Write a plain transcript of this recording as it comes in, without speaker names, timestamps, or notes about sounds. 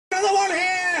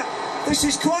This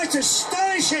is quite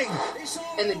astonishing.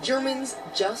 And the Germans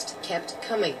just kept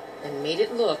coming and made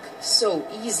it look so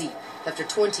easy. After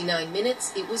 29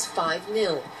 minutes, it was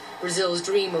 5-0. Brazil's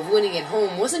dream of winning at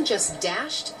home wasn't just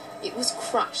dashed, it was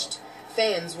crushed.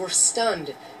 Fans were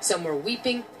stunned. Some were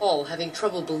weeping, all having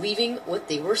trouble believing what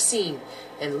they were seeing,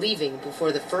 and leaving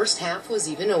before the first half was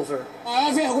even over.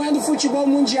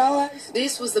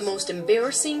 This was the most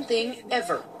embarrassing thing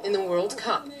ever in the World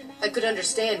Cup. I could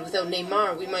understand without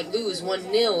Neymar we might lose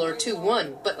 1-0 or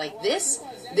 2-1, but like this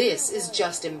is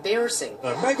just embarrassing.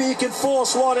 Maybe you can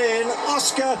force one in.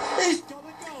 Oscar is...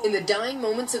 In the dying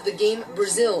moments of the game,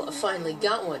 Brazil finally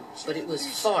got one, but it was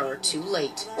far too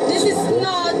late. This is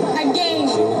not a game.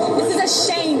 This is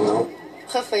a shame.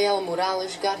 Rafael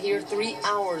Morales got here 3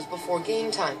 hours before game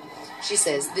time. She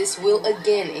says this will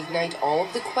again ignite all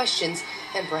of the questions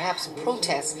and perhaps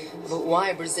protests about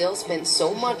why Brazil spent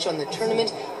so much on the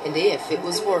tournament and if it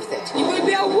was worth it. It will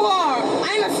be a war.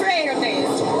 I'm afraid of this.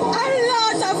 A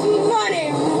lot of money.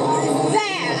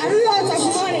 A lot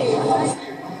of money.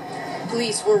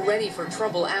 Police were ready for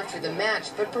trouble after the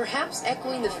match, but perhaps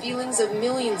echoing the feelings of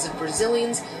millions of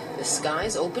Brazilians, the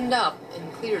skies opened up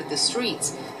and cleared the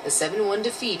streets. The 7-1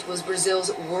 defeat was Brazil's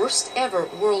worst ever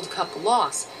World Cup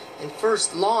loss and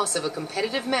first loss of a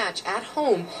competitive match at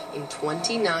home in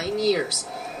 29 years,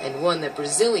 and one that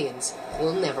Brazilians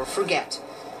will never forget.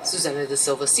 Susana da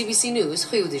Silva, CBC News,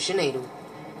 Rio de Janeiro.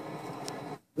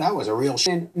 That was a real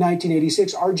shame. In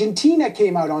 1986, Argentina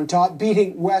came out on top,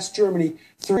 beating West Germany.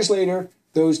 3 years later,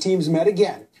 those teams met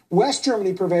again. West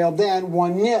Germany prevailed then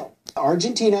 1-0.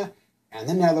 Argentina and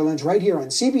the Netherlands right here on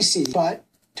CBC. But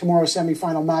tomorrow's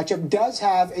semifinal matchup does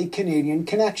have a Canadian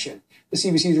connection. The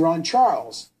CBC's Ron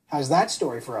Charles has that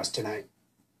story for us tonight.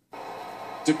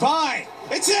 Depay,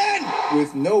 it's in!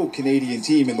 With no Canadian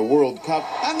team in the World Cup,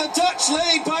 and the Dutch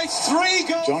lead by 3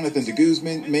 goals. Jonathan de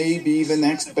Guzman may be the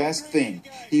next best thing.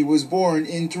 He was born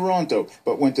in Toronto,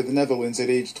 but went to the Netherlands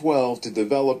at age 12 to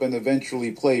develop and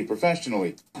eventually play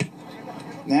professionally.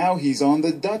 Now he's on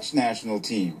the Dutch national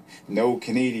team. No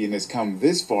Canadian has come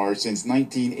this far since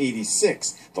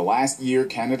 1986, the last year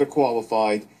Canada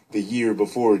qualified, the year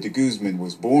before de Guzman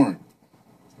was born.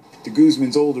 De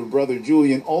Guzman's older brother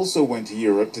Julian also went to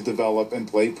Europe to develop and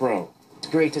play pro. It's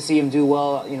great to see him do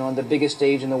well, you know, on the biggest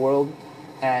stage in the world.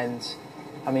 And,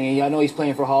 I mean, I know he's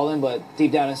playing for Holland, but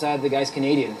deep down inside, the guy's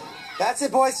Canadian. That's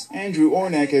it, boys. Andrew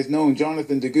Ornek has known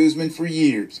Jonathan de Guzman for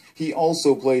years. He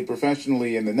also played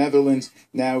professionally in the Netherlands.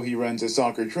 Now he runs a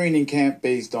soccer training camp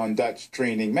based on Dutch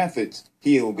training methods.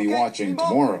 He'll be watching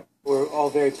tomorrow. We're all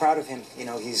very proud of him. You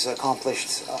know, he's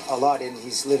accomplished a lot and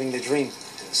he's living the dream.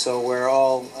 So we're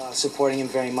all supporting him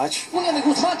very much. He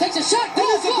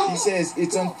says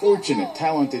it's unfortunate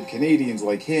talented Canadians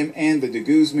like him and the de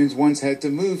Guzmans once had to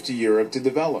move to Europe to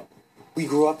develop. We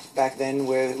grew up back then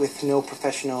with no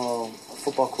professional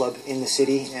football club in the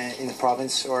city, in the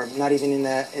province, or not even in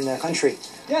the country.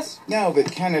 Yes. Now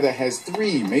that Canada has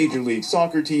 3 Major League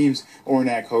Soccer teams,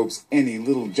 Ornak hopes any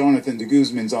little Jonathan de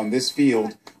Guzmans on this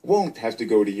field won't have to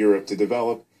go to Europe to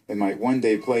develop and might one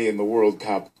day play in the World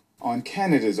Cup on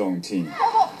Canada's own team.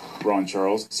 Ron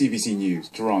Charles, CBC News,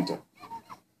 Toronto.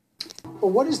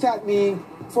 Well, what does that mean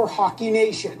for Hockey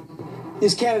Nation?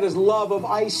 Is Canada's love of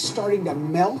ice starting to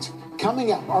melt?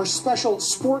 Coming up, our special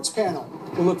sports panel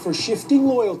will look for shifting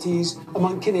loyalties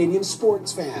among Canadian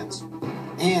sports fans.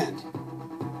 And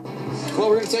well,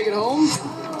 we're going to take it home,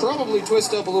 probably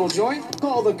twist up a little joint.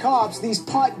 Call the cops. These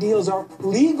pot deals are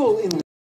legal in